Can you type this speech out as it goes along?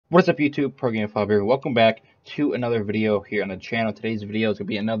What's up YouTube, Pro Game Fob here. Welcome back to another video here on the channel. Today's video is going to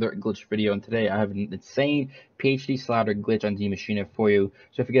be another glitch video, and today I have an insane PhD slider glitch on D-Machina for you.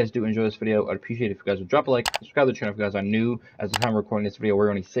 So if you guys do enjoy this video, I'd appreciate it if you guys would drop a like, subscribe to the channel if you guys are new. As the time of recording this video, we're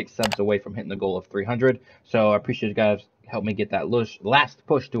only 6 subs away from hitting the goal of 300. So I appreciate you guys help me get that last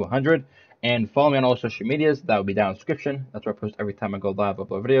push to 100. And follow me on all social medias. That will be down in the description. That's where I post every time I go live,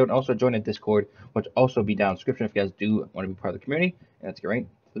 upload a video. And also join the Discord, which will also be down in the description if you guys do want to be part of the community. And let's get right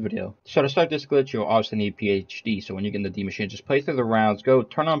to the video. So to start this glitch, you'll obviously need PhD. So when you get in the D-Machine, just play through the rounds, go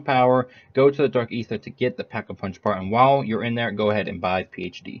turn on power, go to the Dark Ether to get the Pack-a-Punch part. And while you're in there, go ahead and buy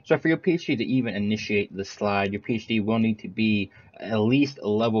PhD. So for your PhD to even initiate the slide, your PhD will need to be at least a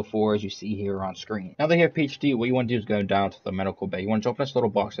level 4, as you see here on screen. Now that you have PhD, what you want to do is go down to the medical bay. You want to jump in this little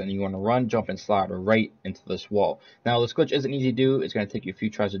box and you want to run, jump, and slide right into this wall. Now this glitch isn't easy to do. It's going to take you a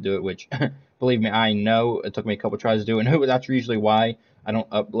few tries to do it, which believe me, I know it took me a couple tries to do it, and that's usually why I don't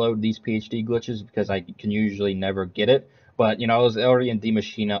upload these PhD glitches, because I can usually never get it. But you know, I was already in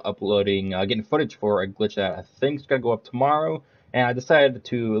D-Machina uploading, getting footage for a glitch that I think is going to go up tomorrow. And I decided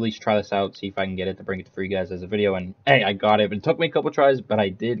to at least try this out, see if I can get it to bring it for you guys as a video. And hey, I got it. But it took me a couple tries, but I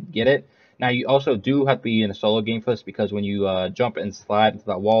did get it. Now, you also do have to be in a solo game for this, because when you jump and slide into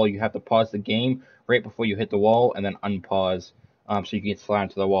that wall, you have to pause the game right before you hit the wall and then unpause, so you can get slide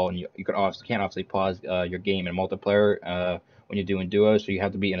into the wall. And you can't obviously pause your game in multiplayer when you're doing duos, so you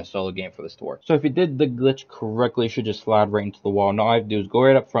have to be in a solo game for this to work. So if you did the glitch correctly, you should just slide right into the wall. Now all I have to do is go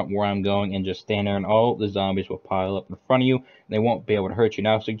right up front where I'm going and just stand there, and all the zombies will pile up in front of you, and they won't be able to hurt you.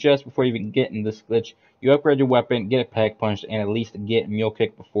 Now I suggest before you even get in this glitch, you upgrade your weapon, get a pack punch, and at least get mule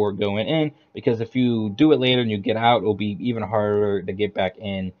kick before going in, because if you do it later and you get out, it'll be even harder to get back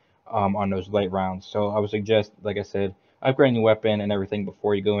in on those late rounds. So I would suggest, like I said, upgrading your weapon and everything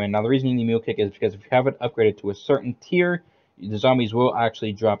before you go in. Now the reason you need mule kick is because if you have it upgraded to a certain tier, the zombies will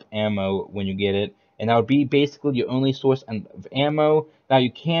actually drop ammo when you get it, and that would be basically your only source of ammo. Now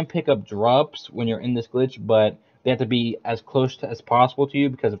you can pick up drops when you're in this glitch, but they have to be as close to as possible to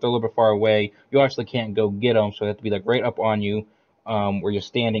you, because if they're a little bit far away, you actually can't go get them. So they have to be like right up on you, where you're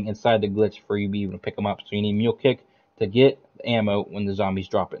standing inside the glitch for you to be able to pick them up. So you need mule kick to get ammo when the zombies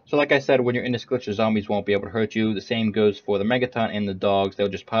drop it. So like I said, when you're in this glitch, the zombies won't be able to hurt you. The same goes for the Megaton and the dogs. They'll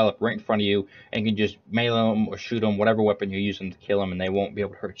just pile up right in front of you, and you can just melee them or shoot them, whatever weapon you're using to kill them, and they won't be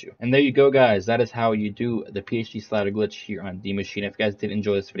able to hurt you. And there you go, guys. That is how you do the PhD slider glitch here on D-Machina. If you guys did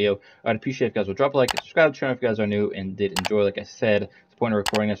enjoy this video, I'd appreciate if you guys would drop a like and subscribe to the channel if you guys are new and did enjoy. Like I said, the point of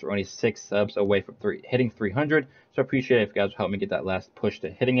recording this, we're only 6 subs away from hitting 300, so I appreciate it if you guys would help me get that last push to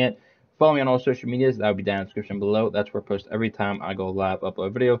hitting it. Follow me on all social medias. That will be down in the description below. That's where I post every time I go live, upload a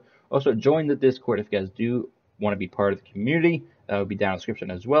video. Also, join the Discord if you guys do want to be part of the community. That will be down in the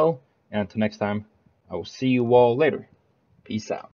description as well. And until next time, I will see you all later. Peace out.